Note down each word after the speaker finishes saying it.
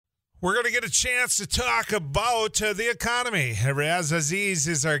We're going to get a chance to talk about the economy. Riaz Aziz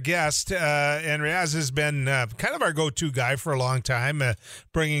is our guest, and Riaz has been kind of our go-to guy for a long time,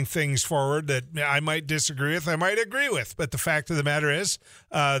 bringing things forward that I might disagree with, I might agree with. But the fact of the matter is,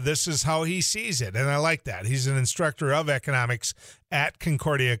 this is how he sees it, and I like that. He's an instructor of economics at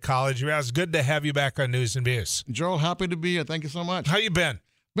Concordia College. Riaz, good to have you back on News and Views. Joel, happy to be here. Thank you so much. How you been?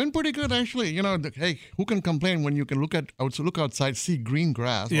 Been pretty good, actually. You know, hey, who can complain when you can look outside, see green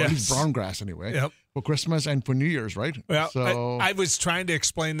grass, or at least brown grass anyway, for Christmas and for New Year's, right? Well, so I was trying to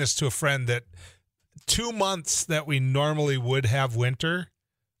explain this to a friend that 2 months that we normally would have winter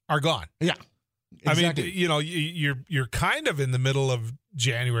are gone. Yeah, exactly. I mean, you know, you're kind of in the middle of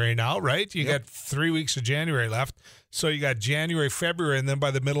January now, right? You got 3 weeks of January left. So you got January, February, and then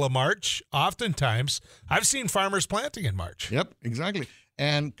by the middle of March, oftentimes, I've seen farmers planting in March. Yep, exactly.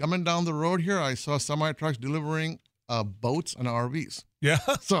 And coming down the road here, I saw semi-trucks delivering boats and RVs. Yeah.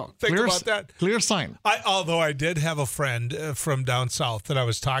 So think about that. Clear sign. Although I did have a friend from down south that I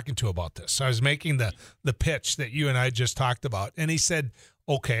was talking to about this. I was making the pitch that you and I just talked about. And he said,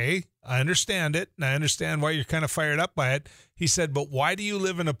 okay, I understand it. And I understand why you're kind of fired up by it. He said, but why do you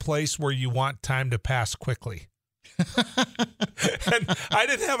live in a place where you want time to pass quickly? And I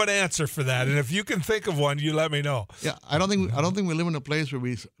didn't have an answer for that. And if you can think of one, you let me know. Yeah, I don't think we live in a place where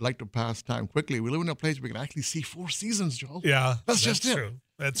we like to pass time quickly. We live in a place where we can actually see 4 seasons, Joel. Yeah, that's just true. it.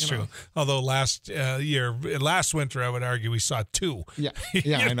 That's true. Although last winter, I would argue we saw 2. Yeah,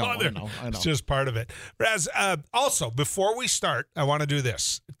 I know. It's just part of it. Raz, also, before we start, I want to do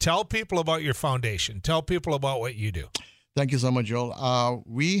this. Tell people about your foundation. Tell people about what you do. Thank you so much, Joel.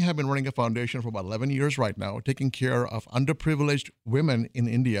 We have been running a foundation for about 11 years right now, taking care of underprivileged women in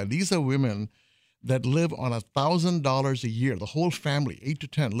India. These are women that live on $1,000 a year. The whole family, 8 to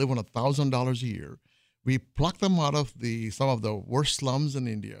 10, live on $1,000 a year. We pluck them out of some of the worst slums in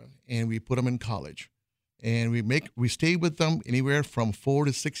India, and we put them in college. And we stay with them anywhere from 4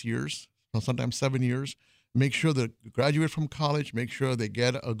 to 6 years, sometimes 7 years. Make sure they graduate from college, make sure they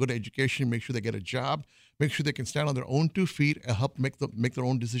get a good education, make sure they get a job, make sure they can stand on their own 2 feet and help make their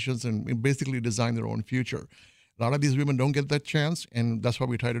own decisions and basically design their own future. A lot of these women don't get that chance, and that's what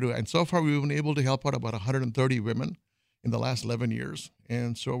we try to do. And so far, we've been able to help out about 130 women in the last 11 years,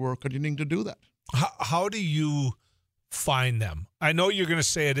 and so we're continuing to do that. How do you find them? I know you're going to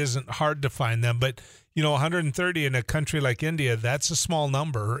say it isn't hard to find them, but 130 in a country like India, that's a small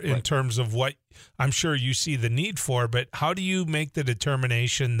number in terms of what I'm sure you see the need for. But how do you make the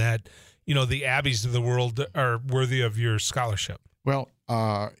determination that, the Abbeys of the world are worthy of your scholarship? Well,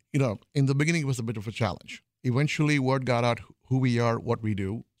 in the beginning, it was a bit of a challenge. Eventually, word got out who we are, what we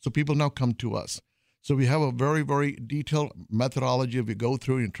do. So people now come to us. So we have a very, very detailed methodology we go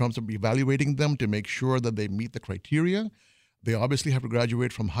through in terms of evaluating them to make sure that they meet the criteria. They obviously have to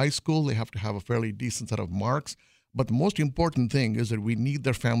graduate from high school. They have to have a fairly decent set of marks. But the most important thing is that we need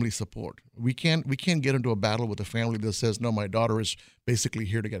their family support. We can't get into a battle with a family that says, no, my daughter is basically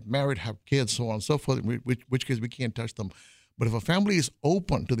here to get married, have kids, so on and so forth, in which case we can't touch them. But if a family is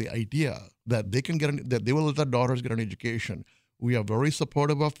open to the idea that that they will let their daughters get an education, we are very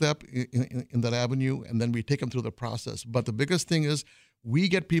supportive of that in that avenue, and then we take them through the process. But the biggest thing is we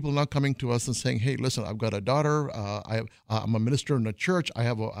get people now coming to us and saying, hey, listen, I've got a daughter. I'm a minister in a church. I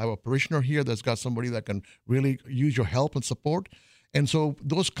have a parishioner here that's got somebody that can really use your help and support. And so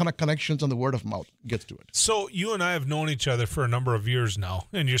those kind of connections and the word of mouth gets to it. So you and I have known each other for a number of years now,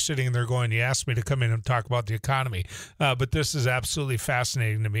 and you're sitting there going, you asked me to come in and talk about the economy, but this is absolutely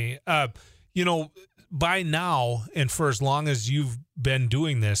fascinating to me. By now, and for as long as you've been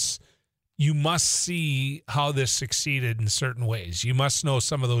doing this, you must see how this succeeded in certain ways. You must know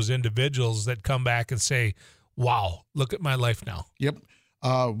some of those individuals that come back and say, wow, look at my life now. Yep.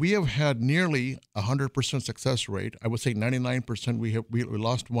 We have had nearly 100% success rate. I would say 99%. We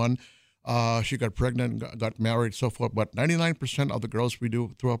lost one. She got pregnant, got married, so forth. But 99% of the girls we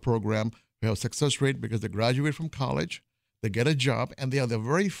do through our program, we have a success rate because they graduate from college, they get a job, and they are the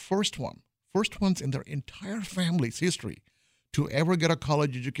very first ones in their entire family's history to ever get a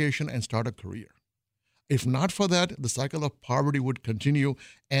college education and start a career. If not for that, the cycle of poverty would continue,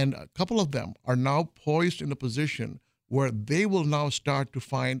 and a couple of them are now poised in a position where they will now start to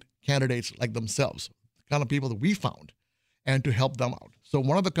find candidates like themselves, the kind of people that we found, and to help them out. So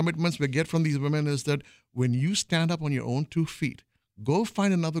one of the commitments we get from these women is that when you stand up on your own 2 feet, go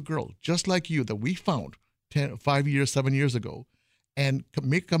find another girl just like you that we found 7 years ago, and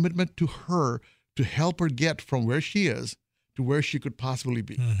make a commitment to her to help her get from where she is to where she could possibly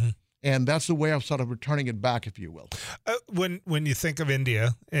be. Mm-hmm. And that's the way of sort of returning it back, if you will. When you think of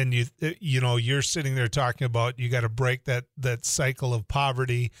India, and you're sitting there talking about you got to break that cycle of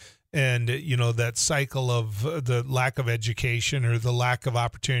poverty, and that cycle of the lack of education or the lack of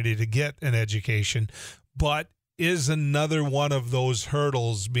opportunity to get an education, but is another one of those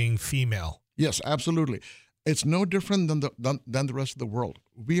hurdles being female? Yes, absolutely. It's no different than the rest of the world.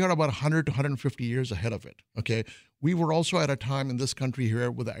 We are about 100 to 150 years ahead of it. Okay, we were also at a time in this country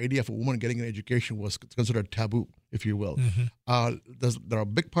here where the idea of a woman getting an education was considered taboo, if you will. There are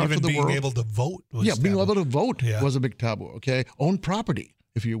big parts of the world. Even being able to vote was taboo. Being able to vote was a big taboo. Okay, own property,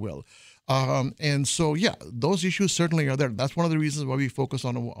 if you will. And so, those issues certainly are there. That's one of the reasons why we focus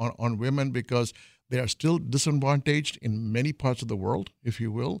on women, because they are still disadvantaged in many parts of the world, if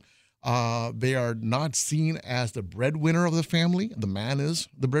you will. They are not seen as the breadwinner of the family. The man is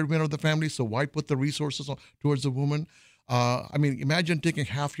the breadwinner of the family, so why put the resources towards the woman? Imagine taking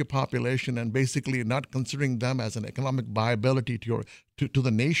half your population and basically not considering them as an economic viability to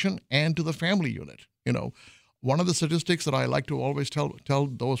the nation and to the family unit. One of the statistics that I like to always tell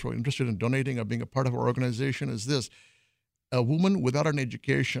those who are interested in donating or being a part of our organization is this: a woman without an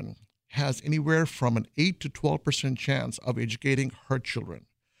education has anywhere from an 8 to 12% chance of educating her children.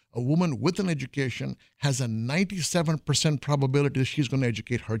 A woman with an education has a 97% probability that she's going to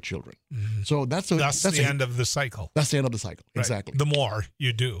educate her children. Mm-hmm. So that's the end of the cycle. That's the end of the cycle. Right. Exactly. The more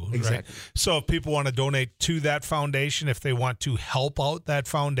you do. Exactly. Right? So if people want to donate to that foundation, if they want to help out that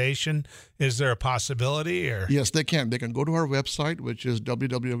foundation, is there a possibility? Or yes, they can. They can go to our website, which is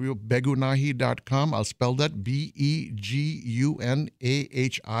www.begunahi.com. I'll spell that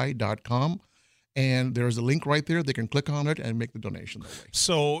BEGUNAHI.com. And there's a link right there. They can click on it and make the donation that way.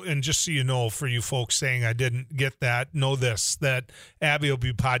 So, and just so you know, for you folks saying I didn't get that, know this, that Abby will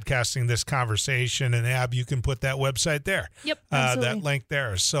be podcasting this conversation. And Ab, you can put that website there. Yep, absolutely. That link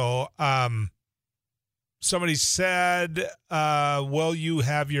there. So somebody said, will you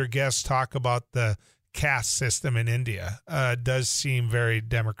have your guests talk about the caste system in India? Does seem very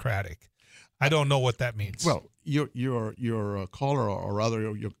democratic. I don't know what that means. Well, your caller, or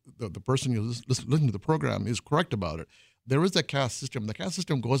rather the person who's listening to the program, is correct about it. There is a caste system. The caste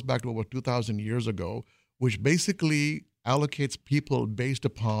system goes back to over 2,000 years ago, which basically allocates people based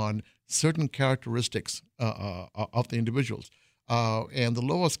upon certain characteristics of the individuals. And the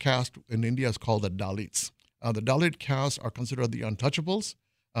lowest caste in India is called the Dalits. The Dalit castes are considered the untouchables.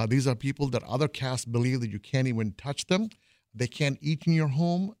 These are people that other castes believe that you can't even touch them. They can't eat in your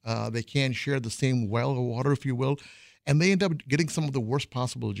home. They can't share the same well or water, if you will. And they end up getting some of the worst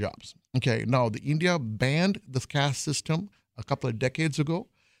possible jobs. Okay, now India banned this caste system a couple of decades ago,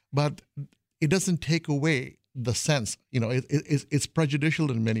 but it doesn't take away the sense. It's prejudicial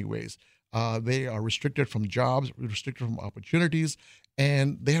in many ways. They are restricted from jobs, restricted from opportunities,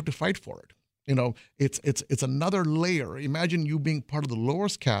 and they have to fight for it. It's another layer. Imagine you being part of the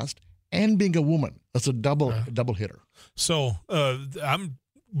lowest caste and being a woman. That's a double hitter. So I'm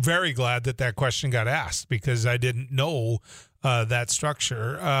very glad that question got asked, because I didn't know that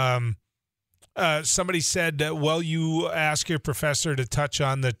structure. Somebody said, will you ask your professor to touch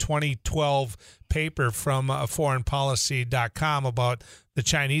on the 2012 paper from foreignpolicy.com about the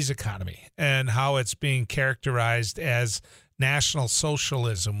Chinese economy and how it's being characterized as National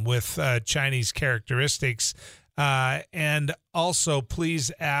Socialism with Chinese characteristics? And also,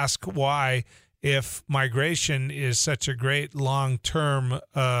 please ask why, if migration is such a great long-term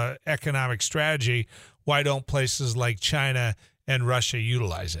economic strategy, why don't places like China and Russia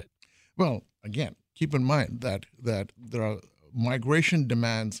utilize it? Well, again, keep in mind that there are migration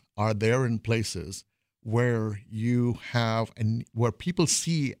demands are there in places where you have and where people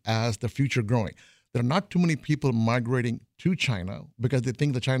see as the future growing. There are not too many people migrating to China because they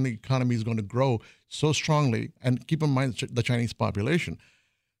think the Chinese economy is going to grow so strongly. And keep in mind the Chinese population.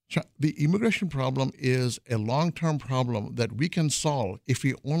 The immigration problem is a long-term problem that we can solve if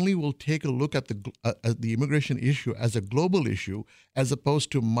we only will take a look at the immigration issue as a global issue, as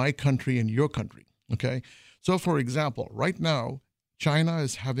opposed to my country and your country. Okay, so for example, right now, China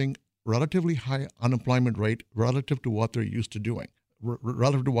is having relatively high unemployment rate relative to what they're used to doing,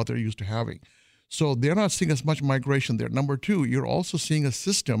 relative to what they're used to having. So they're not seeing as much migration there. Number two, you're also seeing a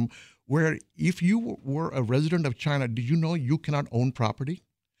system where if you were a resident of China, did you know you cannot own property?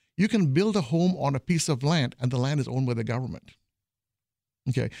 You can build a home on a piece of land, and the land is owned by the government.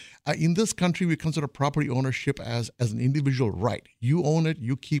 Okay. In this country, we consider property ownership as an individual right. You own it,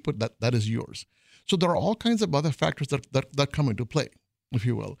 you keep it, that is yours. So there are all kinds of other factors that come into play, if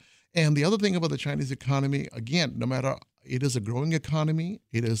you will. And the other thing about the Chinese economy, again, no matter it is a growing economy,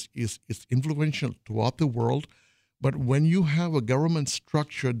 it's influential throughout the world, But when you have a government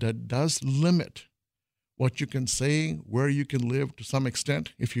structure that does limit what you can say, where you can live to some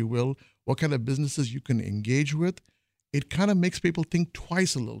extent, if you will, what kind of businesses you can engage with, it kind of makes people think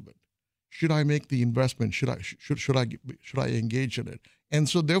twice a little bit. Should I make the investment? Should I engage in it? And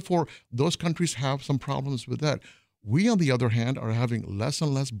so therefore, those countries have some problems with that. We, on the other hand, are having less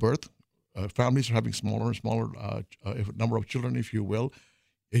and less birth. Families are having smaller and smaller number of children, if you will.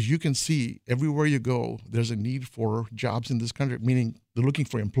 As you can see, everywhere you go, there's a need for jobs in this country, meaning they're looking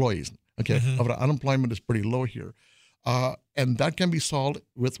for employees. Okay, Our unemployment is pretty low here. And that can be solved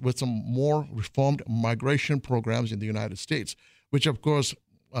with some more reformed migration programs in the United States, which, of course,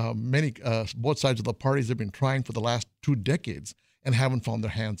 both sides of the parties have been trying for the last 2 decades and haven't found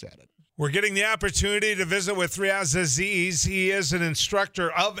their hands at it. We're getting the opportunity to visit with Riaz Aziz. He is an instructor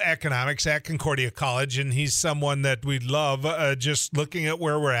of economics at Concordia College, and he's someone that we love just looking at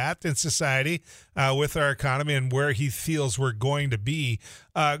where we're at in society with our economy and where he feels we're going to be.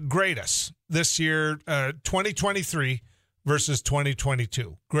 Grade us this year, 2023 versus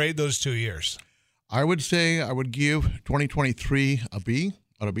 2022. Grade those 2 years. I would say I would give 2023 a B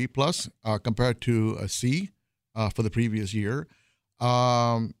or a B plus compared to a C for the previous year.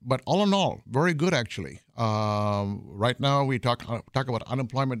 But all in all, very good, actually. Right now, we talk about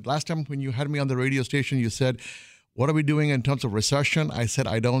unemployment. Last time when you had me on the radio station, you said, what are we doing in terms of recession? I said,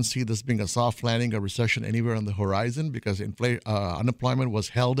 I don't see this being a soft landing, a recession anywhere on the horizon because unemployment was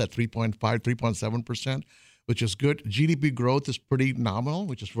held at 3.5, 3.7%, which is good. GDP growth is pretty nominal,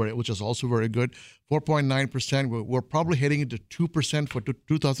 which is also very good. 4.9%. We're probably heading into 2% for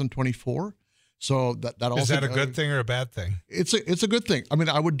 2024. So that also, is that a good thing or a bad thing? It's a good thing. I mean,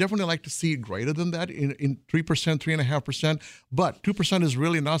 I would definitely like to see it greater than that in 3%, 3.5%. But 2% is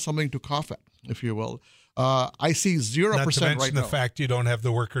really not something to cough at, if you will. I see 0% not to mention right the now. fact you don't have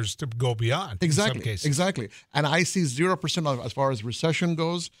the workers to go beyond. Exactly, in some cases. exactly. And I see 0% as far as recession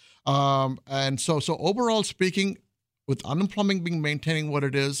goes. And so overall speaking, with unemployment maintaining what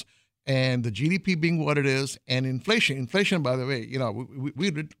it is, and the GDP being what it is, and inflation, by the way,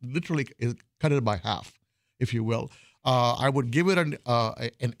 we literally cut it by half, if you will. I would give it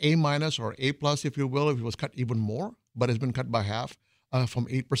an A minus or A plus, if you will, if it was cut even more, but it's been cut by half, from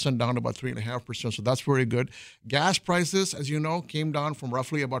 8% down to about 3.5%. So that's very good. Gas prices, as you know, came down from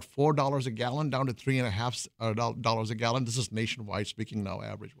roughly about $4 a gallon down to $3.50 a gallon. This is nationwide speaking now,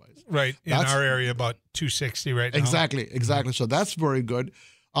 average-wise. Right. In our area, about $2.60 right now. Exactly. So that's very good.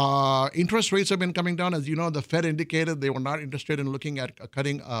 Interest rates have been coming down. As you know, the Fed indicated they were not interested in looking at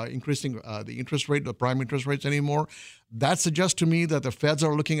increasing the interest rate, the prime interest rates anymore. That suggests to me that the Feds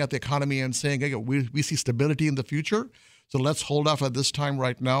are looking at the economy and saying, hey, we see stability in the future. So let's hold off at this time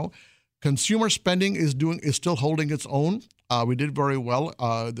right now. Consumer spending is still holding its own. We did very well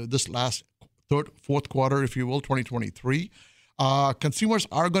this last fourth quarter, if you will, 2023. Consumers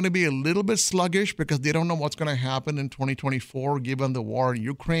are going to be a little bit sluggish because they don't know what's going to happen in 2024, given the war in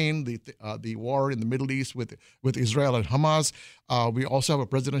Ukraine, the war in the Middle East with Israel and Hamas. We also have a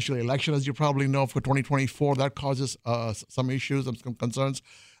presidential election, as you probably know, for 2024. That causes some issues and some concerns.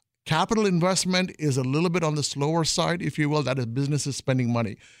 Capital investment is a little bit on the slower side, if you will. That is businesses spending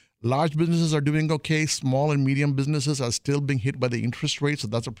money. Large businesses are doing okay. Small and medium businesses are still being hit by the interest rate, so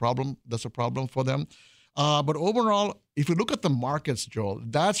that's a problem. That's a problem for them. But overall, if you look at the markets, Joel,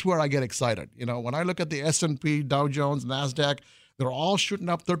 that's where I get excited. When I look at the S&P, Dow Jones, NASDAQ, they're all shooting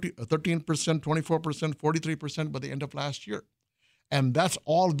up 13%, 24%, 43% by the end of last year. And that's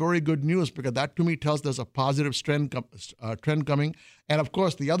all very good news because that to me tells there's a positive trend coming. And of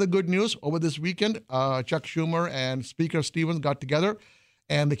course, the other good news over this weekend, Chuck Schumer and Speaker Stevens got together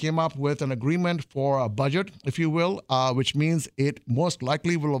and they came up with an agreement for a budget, if you will, which means it most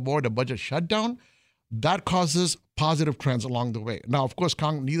likely will avoid a budget shutdown. That causes positive trends along the way. Now, of course,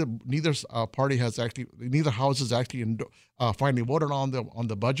 neither house has actually finally voted on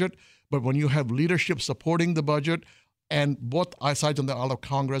the budget. But when you have leadership supporting the budget, and both sides on the aisle of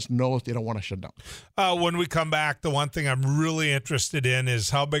Congress knows they don't want to shut down. When we come back, the one thing I'm really interested in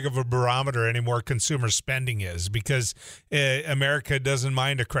is how big of a barometer any more consumer spending is, because America doesn't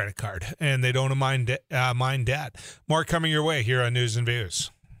mind a credit card and they don't mind debt. More coming your way here on News and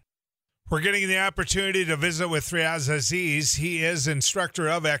Views. We're getting the opportunity to visit with Riaz Aziz. He is instructor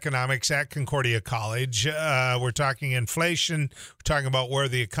of economics at Concordia College. We're talking inflation. We're talking about where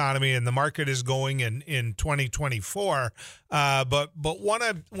the economy and the market is going in 2024. But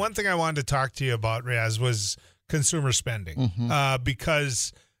one thing I wanted to talk to you about, Riaz, was consumer spending.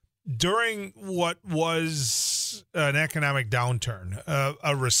 Because during what was an economic downturn,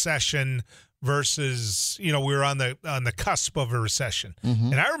 a recession, versus, we were on the cusp of a recession.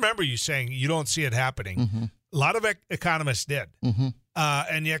 And I remember you saying you don't see it happening. A lot of economists did.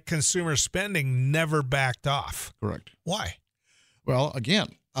 And yet consumer spending never backed off. Correct. Why? Well, again,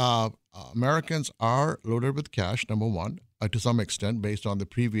 Americans are loaded with cash, number one, to some extent, based on the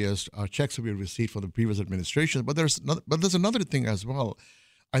previous checks that we received from the previous administration. But there's another thing as well.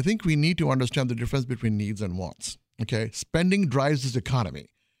 I think we need to understand the difference between needs and wants. Okay, spending drives this economy.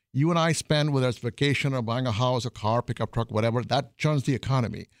 You and I spend, whether it's vacation or buying a house, a car, pickup truck, whatever, that churns the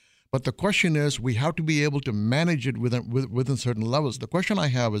economy. But the question is, we have to be able to manage it within certain levels. The question I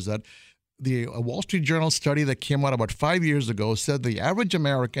have is that the Wall Street Journal study that came out about 5 years ago said the average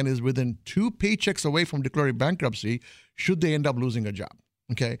American is within 2 paychecks away from declaring bankruptcy should they end up losing a job.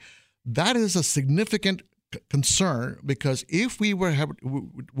 Okay, that is a significant concern, because if we were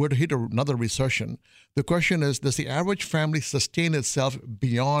to hit another recession, the question is, does the average family sustain itself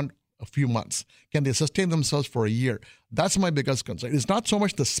beyond a few months? Can they sustain themselves for a year? That's my biggest concern. It's not so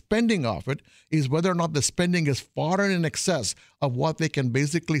much the spending of it, is whether or not the spending is far in excess of what they can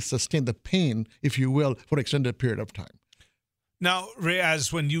basically sustain the pain, if you will, for an extended period of time. Now,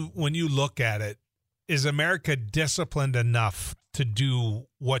 Riaz, when you look at it, is America disciplined enough to do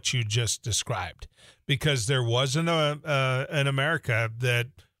what you just described? Because there wasn't an America that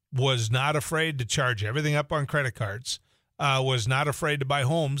was not afraid to charge everything up on credit cards, was not afraid to buy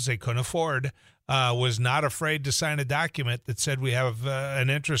homes they couldn't afford, was not afraid to sign a document that said we have an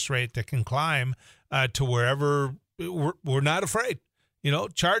interest rate that can climb to wherever. We're not afraid.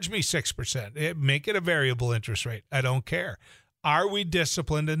 Charge me 6%. Make it a variable interest rate. I don't care. Are we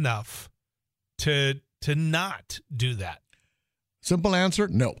disciplined enough to not do that? Simple answer,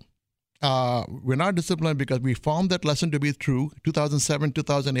 no. We're not disciplined because we found that lesson to be true 2007,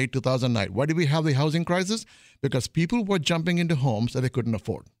 2008, 2009. Why did we have the housing crisis? Because people were jumping into homes that they couldn't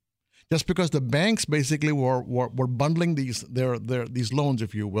afford. Just because the banks basically were bundling these loans,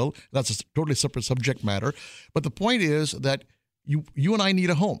 if you will. That's a totally separate subject matter. But the point is that you and I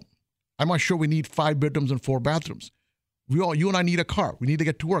need a home. I'm not sure we need 5 bedrooms and 4 bathrooms. You and I need a car. We need to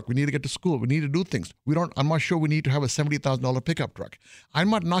get to work. We need to get to school. We need to do things. I'm not sure we need to have a $70,000 pickup truck. I'm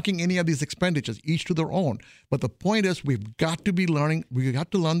not knocking any of these expenditures, each to their own. But the point is, we've got to learn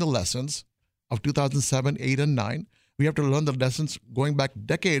the lessons of 2007, 8, and 9. We have to learn the lessons going back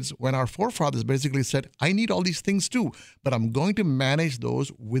decades when our forefathers basically said, I need all these things too, but I'm going to manage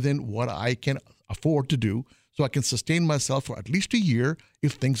those within what I can afford to do so I can sustain myself for at least a year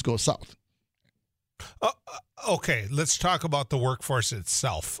if things go south. Okay, let's talk about the workforce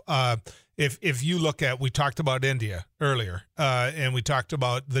itself. If you look at, we talked about India earlier, and we talked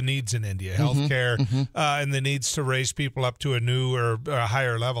about the needs in India, healthcare, and the needs to raise people up to a new or a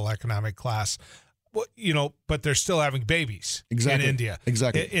higher level economic class. But they're still having babies in India.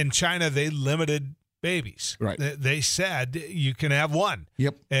 Exactly. In China, they limited babies. Right. They said you can have one.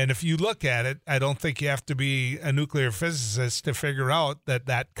 Yep. And if you look at it, I don't think you have to be a nuclear physicist to figure out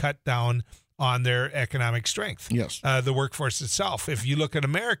that cut down on their economic strength. Yes. The workforce itself. If you look at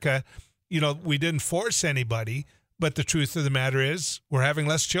America, we didn't force anybody, but the truth of the matter is we're having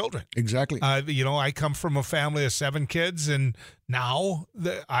less children. Exactly. I come from a family of 7 kids, and now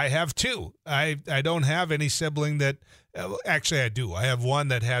I have 2. I don't have any sibling that, actually I do. I have one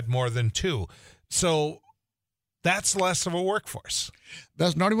that had more than 2. So that's less of a workforce.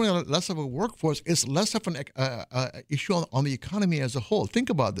 That's not even less of a workforce. It's less of an issue on the economy as a whole. Think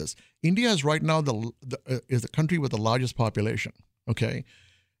about this. India is right now is the country with the largest population. Okay,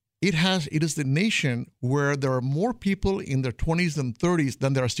 it is the nation where there are more people in their 20s and 30s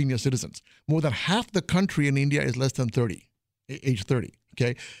than there are senior citizens. More than half the country in India is less than 30, age 30.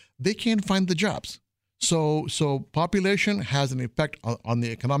 Okay, they can't find the jobs. So population has an effect on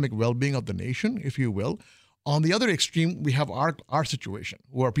the economic well-being of the nation, if you will. On the other extreme, we have our situation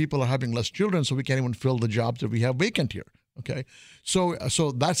where people are having less children, so we can't even fill the jobs that we have vacant here. Okay, so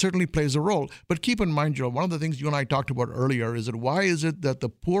that certainly plays a role. But keep in mind, Joe, one of the things you and I talked about earlier is that why is it that the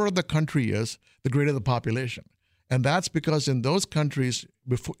poorer the country is, the greater the population? And that's because in those countries,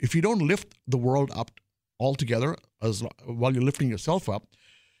 if you don't lift the world up altogether while you're lifting yourself up,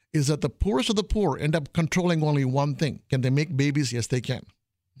 is that the poorest of the poor end up controlling only one thing. Can they make babies? Yes, they can.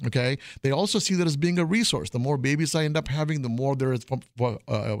 Okay. They also see that as being a resource. The more babies I end up having, the more there is for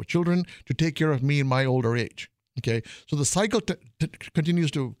children to take care of me in my older age. Okay. So the cycle continues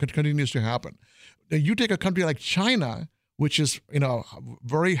to happen. Now, you take a country like China, which is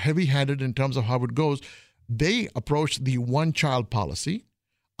very heavy-handed in terms of how it goes. They approached the one-child policy.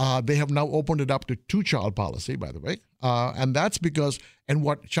 They have now opened it up to 2-child policy, by the way. And that's because, and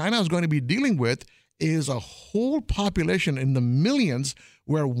what China is going to be dealing with is a whole population in the millions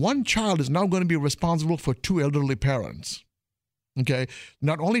where one child is now going to be responsible for 2 elderly parents. Okay,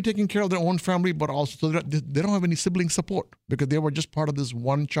 not only taking care of their own family, but also so that they don't have any sibling support because they were just part of this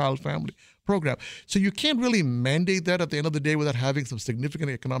one-child family program. So you can't really mandate that at the end of the day without having some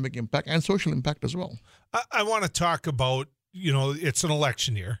significant economic impact and social impact as well. I want to talk about, it's an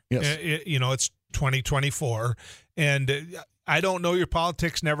election year. Yes. It's 2024, and I don't know your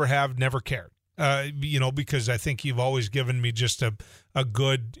politics, never have, never cared. Because I think you've always given me just a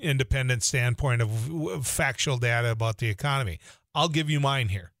good independent standpoint of factual data about the economy. I'll give you mine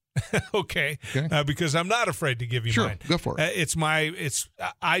here. Okay. Because I'm not afraid to give you mine. Go for it.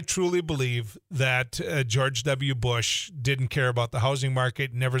 I truly believe that George W. Bush didn't care about the housing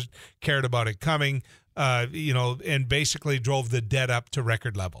market, never cared about it coming, and basically drove the debt up to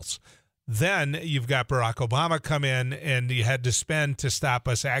record levels. Then you've got Barack Obama come in, and you had to spend to stop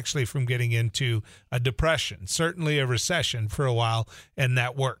us actually from getting into a depression, certainly a recession for a while, and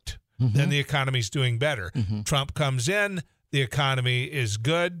that worked. Mm-hmm. Then the economy's doing better. Mm-hmm. Trump comes in, the economy is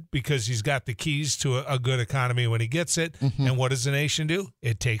good because he's got the keys to a good economy when he gets it. Mm-hmm. And what does the nation do?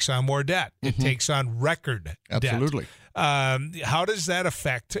 It takes on more debt. Mm-hmm. It takes on record Absolutely. debt. How does that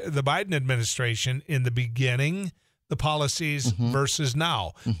affect the Biden administration in the beginning, the policies mm-hmm. versus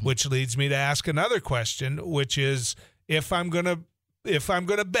now, mm-hmm. which leads me to ask another question, which is if I'm going to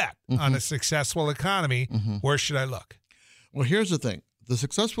bet mm-hmm. on a successful economy, mm-hmm. where should I look? Well, here's the thing. The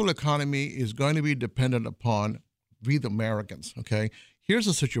successful economy is going to be dependent upon we, the Americans, okay? Here's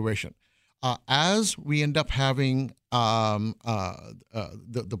the situation. As we end up having the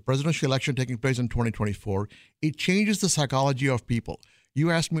presidential election taking place in 2024, it changes the psychology of people.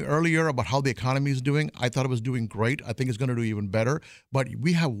 You asked me earlier about how the economy is doing. I thought it was doing great. I think it's going to do even better. But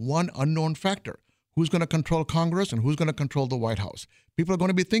we have one unknown factor. Who's going to control Congress and who's going to control the White House? People are going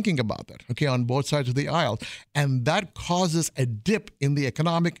to be thinking about that, okay, on both sides of the aisle. And that causes a dip in the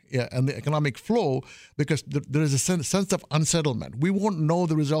economic flow because there is a sense of unsettlement. We won't know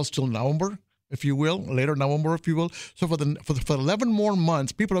the results till November, if you will, later November, if you will. So for 11 more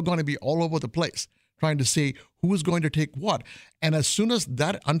months, people are going to be all over the place trying to see who is going to take what. And as soon as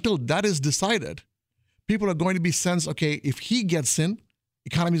until that is decided, people are going to be sensed, okay, if he gets in,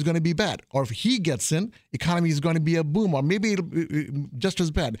 economy is going to be bad. Or if he gets in, economy is going to be a boom, or maybe just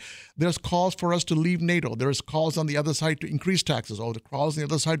as bad. There's calls for us to leave NATO. There's calls on the other side to increase taxes, or the calls on the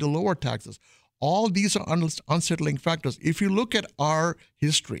other side to lower taxes. All these are unsettling factors. If you look at our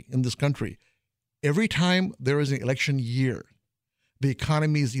history in this country, every time there is an election year, the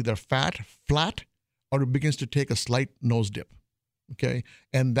economy is either flat, or it begins to take a slight nose dip. Okay?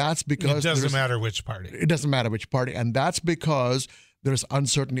 And that's because... It doesn't matter which party. It doesn't matter which party. And that's because there's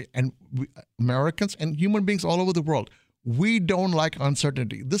uncertainty. And Americans and human beings all over the world, we don't like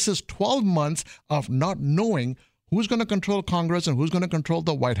uncertainty. This is 12 months of not knowing who's going to control Congress and who's going to control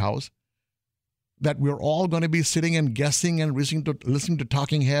the White House, that we're all going to be sitting and guessing and listening to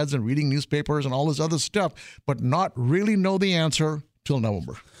talking heads and reading newspapers and all this other stuff, but not really know the answer till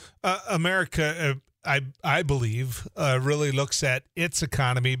November. America... I believe, really looks at its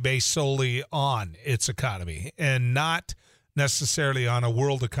economy based solely on its economy and not necessarily on a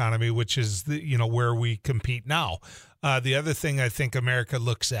world economy, which is where we compete now. The other thing I think America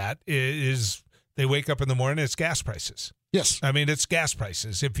looks at is they wake up in the morning, it's gas prices. Yes. I mean, it's gas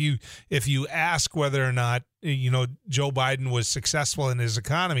prices. If you ask whether or not, Joe Biden was successful in his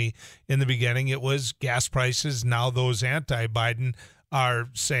economy in the beginning, it was gas prices. Now those anti-Biden are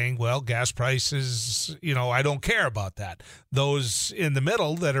saying, well, gas prices, I don't care about that. Those in the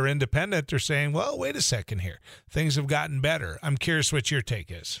middle that are independent are saying, well, wait a second here. Things have gotten better. I'm curious what your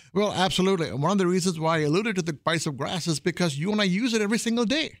take is. Well, absolutely. And one of the reasons why I alluded to the price of gas is because you and I use it every single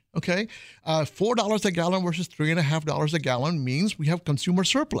day, okay? $4 a gallon versus $3.50 a gallon means we have consumer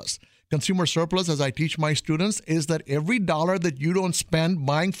surplus. Consumer surplus, as I teach my students, is that every dollar that you don't spend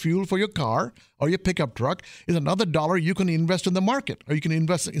buying fuel for your car or your pickup truck is another dollar you can invest in the market, or you can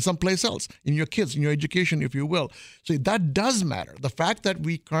invest in someplace else, in your kids, in your education, if you will. So that does matter. The fact that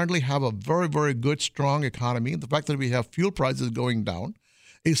we currently have a very, very good, strong economy, the fact that we have fuel prices going down,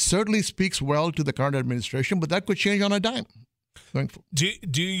 it certainly speaks well to the current administration, but that could change on a dime.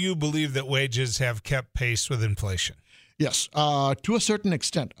 Do you believe that wages have kept pace with inflation? Yes, to a certain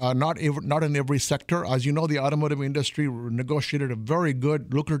extent, not in every sector. As you know, the automotive industry negotiated a very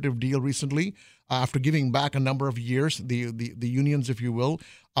good, lucrative deal recently after giving back a number of years, the unions, if you will.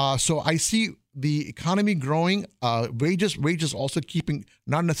 So I see the economy growing, wages also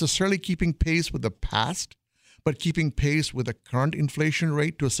not necessarily keeping pace with the past, but keeping pace with the current inflation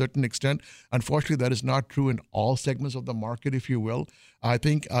rate to a certain extent. Unfortunately, that is not true in all segments of the market, if you will. I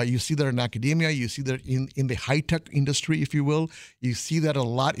think you see that in academia, you see that in the high-tech industry, if you will. You see that a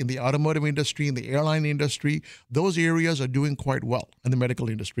lot in the automotive industry, in the airline industry. Those areas are doing quite well, in the medical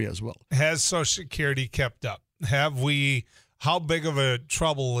industry as well. Has Social Security kept up? How big of a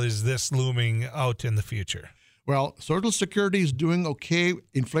trouble is this looming out in the future? Well, Social Security is doing okay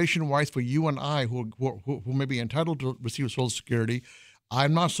inflation-wise for you and I who may be entitled to receive Social Security.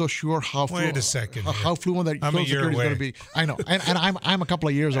 I'm not so sure how Wait a second how fluent that I'm Social Security is going to be. I know, and I'm a couple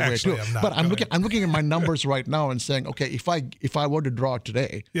of years away Actually, too. I'm not. But Go ahead. I'm looking at my numbers right now and saying, okay, if I were to draw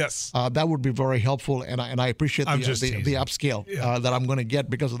today, Yes. that would be very helpful, and I appreciate I'm the just teasing. upscale that I'm going to get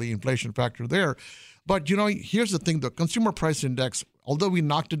because of the inflation factor there. But here's the thing: the Consumer Price Index, although we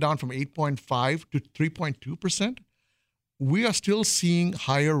knocked it down from 8.5 to 3.2%. We are still seeing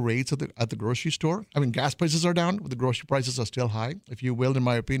higher rates at the grocery store. I mean, gas prices are down, but the grocery prices are still high, if you will, in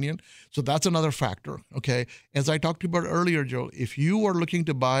my opinion. So that's another factor, okay? As I talked about earlier, Joe, if you are looking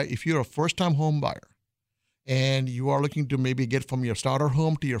to buy, if you're a first-time home buyer, and you are looking to maybe get from your starter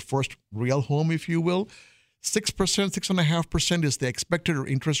home to your first real home, if you will, 6%, 6.5% is the expected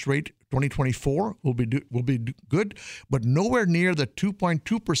interest rate. 2024 will be good, but nowhere near the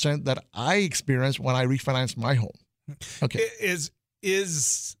 2.2% that I experienced when I refinanced my home. Okay.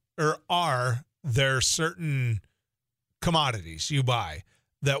 Is or are there certain commodities you buy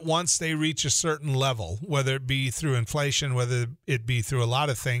that once they reach a certain level, whether it be through inflation, whether it be through a lot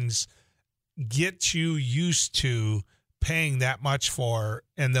of things, get you used to paying that much for,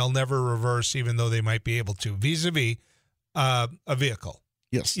 and they'll never reverse, even though they might be able to, vis-a-vis a vehicle?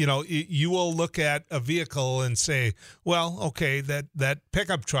 Yes. You will look at a vehicle and say, well, okay, that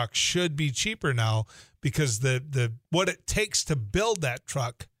pickup truck should be cheaper now because the what it takes to build that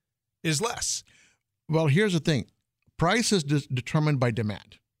truck is less. Well, here's the thing. Price is determined by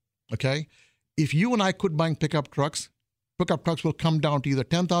demand, okay? If you and I quit buying pickup trucks will come down to either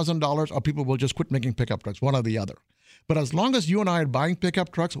 $10,000 or people will just quit making pickup trucks, one or the other. But as long as you and I are buying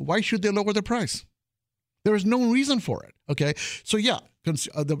pickup trucks, why should they lower the price? There is no reason for it, okay? So, yeah,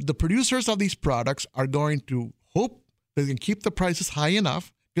 the producers of these products are going to hope they can keep the prices high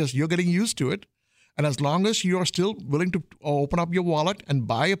enough because you're getting used to it. And as long as you are still willing to open up your wallet and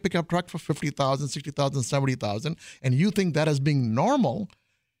buy a pickup truck for $50,000, $60,000, $70,000, and you think that as being normal,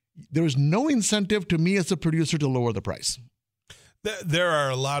 there is no incentive to me as a producer to lower the price. There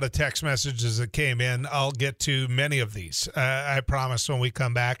are a lot of text messages that came in. I'll get to many of these, I promise, when we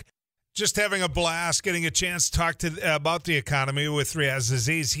come back. Just having a blast, getting a chance to talk about the economy with Riaz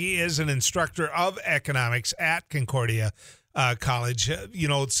Aziz. He is an instructor of economics at Concordia College.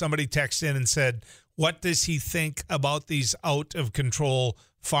 Somebody texted in and said, what does he think about these out-of-control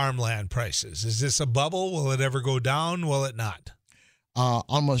farmland prices? Is this a bubble? Will it ever go down? Will it not?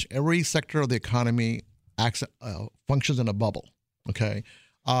 Almost every sector of the economy functions in a bubble, okay?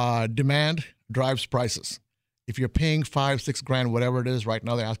 Demand drives prices. If you're paying $5-6 grand, whatever it is, right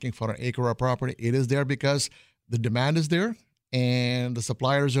now they're asking for an acre of property. It is there because the demand is there and the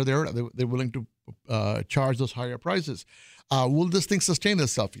suppliers are there. They're willing to charge those higher prices. Will this thing sustain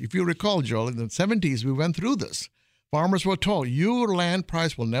itself? If you recall, Joel, in the 70s, we went through this. Farmers were told, your land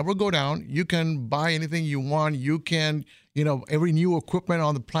price will never go down. You can buy anything you want. You can, every new equipment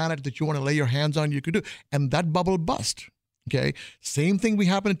on the planet that you want to lay your hands on, you could do. And that bubble bust. Okay. Same thing we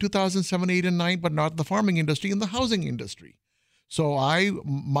happened in 2007, 8, and 9, but not the farming industry, in the housing industry. So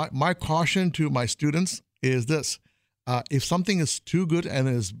my caution to my students is this: if something is too good and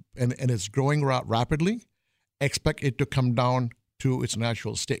is growing rapidly, expect it to come down to its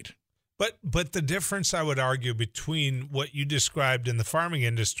natural state. But the difference, I would argue, between what you described in the farming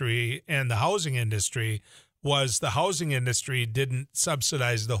industry and the housing industry was the housing industry didn't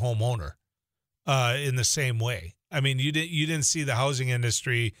subsidize the homeowner in the same way. I mean, you didn't see the housing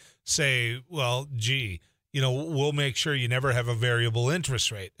industry say, well, gee, we'll make sure you never have a variable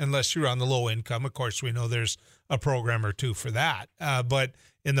interest rate unless you're on the low income. Of course, we know there's a program or two for that. But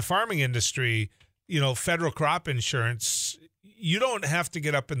in the farming industry, federal crop insurance, you don't have to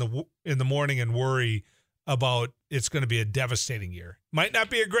get up in the morning and worry about it's going to be a devastating year. Might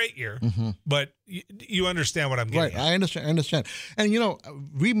not be a great year, but you understand what I'm getting at. I understand. And,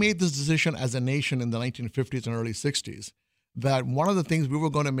 we made this decision as a nation in the 1950s and early 60s that one of the things we were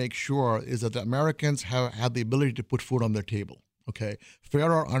going to make sure is that the Americans have had the ability to put food on their table, okay?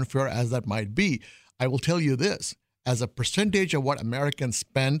 Fair or unfair as that might be, I will tell you this. As a percentage of what Americans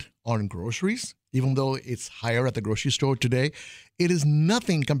spend on groceries, even though it's higher at the grocery store today, it is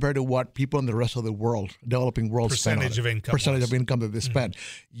nothing compared to what people in the rest of the world, developing world, spend on it. Percentage of income. Percentage of income that they spend.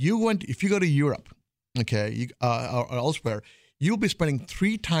 If you go to Europe, okay, or elsewhere, you'll be spending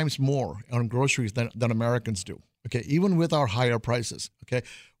 3 times more on groceries than Americans do. Okay, even with our higher prices. Okay,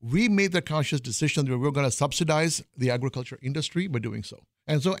 we made the conscious decision that we were going to subsidize the agriculture industry by doing so,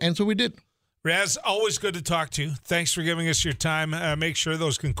 and so we did. Riaz, always good to talk to you. Thanks for giving us your time. Make sure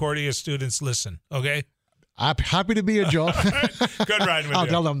those Concordia students listen. Okay. I'm happy to be here, Joe. Good riding with you. I'll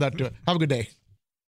tell them that too. Have a good day.